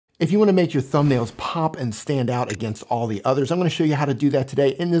If you want to make your thumbnails pop and stand out against all the others, I'm going to show you how to do that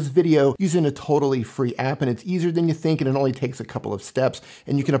today in this video using a totally free app, and it's easier than you think, and it only takes a couple of steps.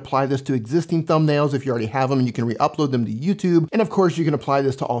 And you can apply this to existing thumbnails if you already have them, and you can re-upload them to YouTube. And of course, you can apply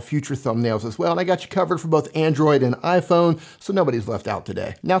this to all future thumbnails as well. And I got you covered for both Android and iPhone, so nobody's left out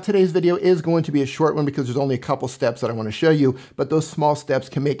today. Now, today's video is going to be a short one because there's only a couple steps that I want to show you, but those small steps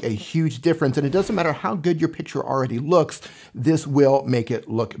can make a huge difference. And it doesn't matter how good your picture already looks, this will make it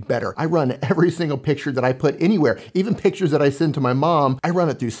look better. I run every single picture that I put anywhere, even pictures that I send to my mom, I run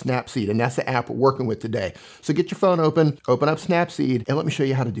it through Snapseed, and that's the app we're working with today. So get your phone open up Snapseed, and let me show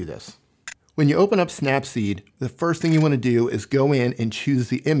you how to do this. When you open up Snapseed, the first thing you want to do is go in and choose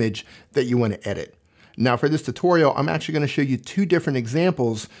the image that you want to edit. Now for this tutorial, I'm actually going to show you two different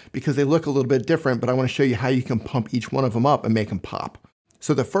examples because they look a little bit different, but I want to show you how you can pump each one of them up and make them pop.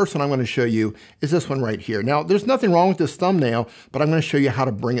 So the first one I'm going to show you is this one right here. Now, there's nothing wrong with this thumbnail, but I'm going to show you how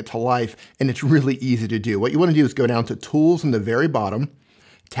to bring it to life, and it's really easy to do. What you want to do is go down to Tools in the very bottom,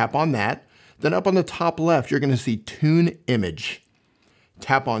 tap on that. Then up on the top left, you're going to see Tune Image.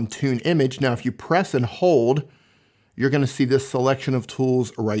 Tap on Tune Image. Now, if you press and hold, you're going to see this selection of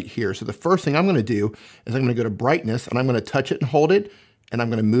tools right here. So the first thing I'm going to do is I'm going to go to Brightness, and I'm going to touch it and hold it, and I'm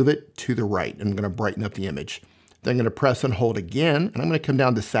going to move it to the right, and I'm going to brighten up the image. Then I'm going to press and hold again, and I'm going to come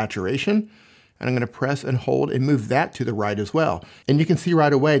down to Saturation, and I'm going to press and hold and move that to the right as well. And you can see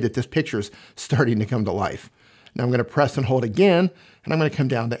right away that this picture is starting to come to life. Now I'm going to press and hold again, and I'm going to come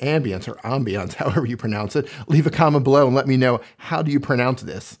down to Ambience, or Ambience, however you pronounce it. Leave a comment below and let me know, how do you pronounce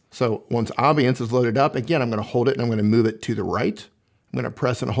this? So once Ambience is loaded up, again, I'm going to hold it and I'm going to move it to the right. I'm going to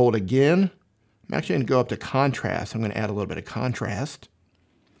press and hold again. I'm actually going to go up to Contrast. I'm going to add a little bit of contrast.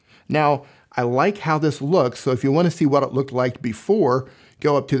 Now, I like how this looks, so if you want to see what it looked like before,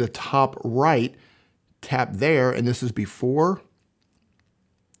 go up to the top right, tap there, and this is before,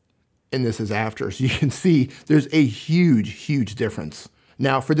 and this is after. So you can see there's a huge, huge difference.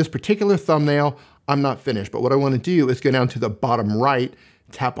 Now, for this particular thumbnail, I'm not finished, but what I want to do is go down to the bottom right,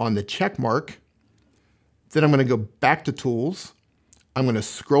 tap on the check mark, then I'm going to go back to Tools, I'm going to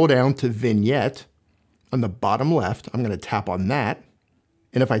scroll down to Vignette, on the bottom left, I'm going to tap on that,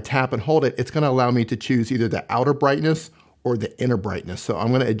 and if I tap and hold it, it's going to allow me to choose either the outer brightness or the inner brightness. So I'm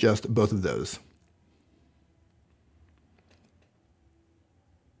going to adjust both of those.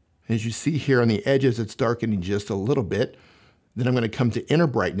 As you see here on the edges, it's darkening just a little bit. Then I'm going to come to inner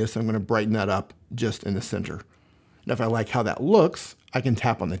brightness. I'm going to brighten that up just in the center. Now, if I like how that looks, I can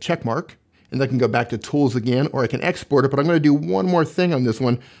tap on the check mark, and I can go back to Tools again, or I can export it. But I'm going to do one more thing on this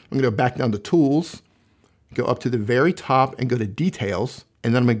one. I'm going to go back down to Tools, go up to the very top, and go to Details.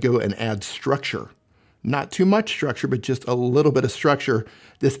 And then I'm going to go and add structure. Not too much structure, but just a little bit of structure.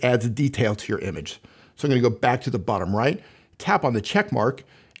 This adds detail to your image. So I'm going to go back to the bottom right, tap on the check mark,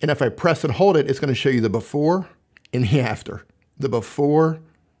 and if I press and hold it, it's going to show you the before and the after. The before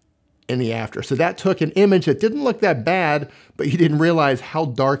and the after. So that took an image that didn't look that bad, but you didn't realize how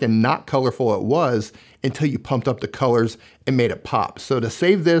dark and not colorful it was until you pumped up the colors and made it pop. So to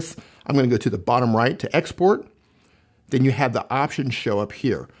save this, I'm going to go to the bottom right to export. Then you have the options show up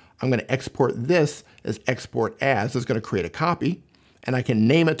here. I'm going to export this as export as. It's going to create a copy, and I can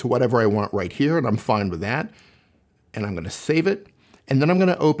name it to whatever I want right here, and I'm fine with that. And I'm going to save it, and then I'm going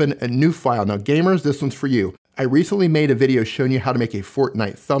to open a new file. Now gamers, this one's for you. I recently made a video showing you how to make a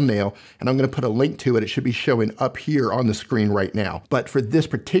Fortnite thumbnail, and I'm going to put a link to it. It should be showing up here on the screen right now. But for this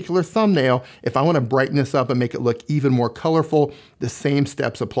particular thumbnail, if I want to brighten this up and make it look even more colorful, the same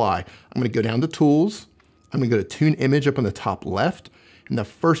steps apply. I'm going to go down to Tools, I'm going to go to Tune Image up on the top left, and the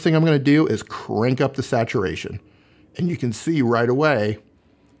first thing I'm going to do is crank up the saturation. And you can see right away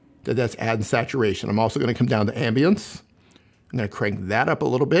that that's adding saturation. I'm also going to come down to Ambience. I'm going to crank that up a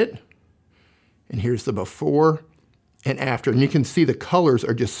little bit. And here's the before and after. And you can see the colors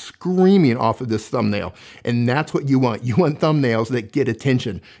are just screaming off of this thumbnail. And that's what you want. You want thumbnails that get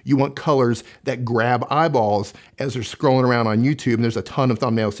attention. You want colors that grab eyeballs as they're scrolling around on YouTube, and there's a ton of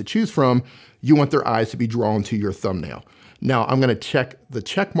thumbnails to choose from. You want their eyes to be drawn to your thumbnail. Now I'm going to check the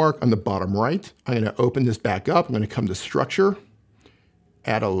check mark on the bottom right. I'm going to open this back up. I'm going to come to Structure,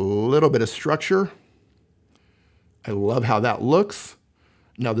 add a little bit of structure. I love how that looks.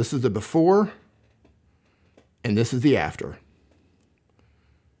 Now this is the before, and this is the after.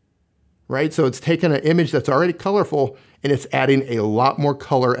 Right? So it's taken an image that's already colorful, and it's adding a lot more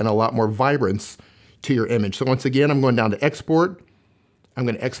color and a lot more vibrance to your image. So once again, I'm going down to Export. I'm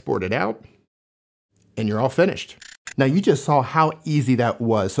going to export it out. And you're all finished. Now you just saw how easy that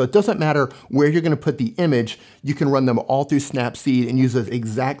was. So it doesn't matter where you're gonna put the image, you can run them all through Snapseed and use those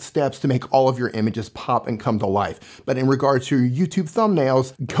exact steps to make all of your images pop and come to life. But in regards to your YouTube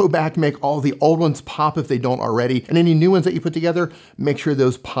thumbnails, go back and make all the old ones pop if they don't already. And any new ones that you put together, make sure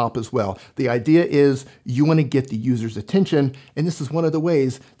those pop as well. The idea is you wanna get the user's attention, and this is one of the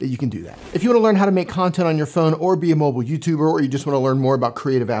ways that you can do that. If you wanna learn how to make content on your phone or be a mobile YouTuber, or you just wanna learn more about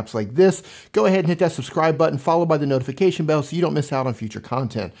creative apps like this, go ahead and hit that subscribe button, followed by the notification bell so you don't miss out on future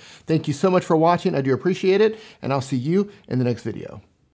content. Thank you so much for watching. I do appreciate it, and I'll see you in the next video.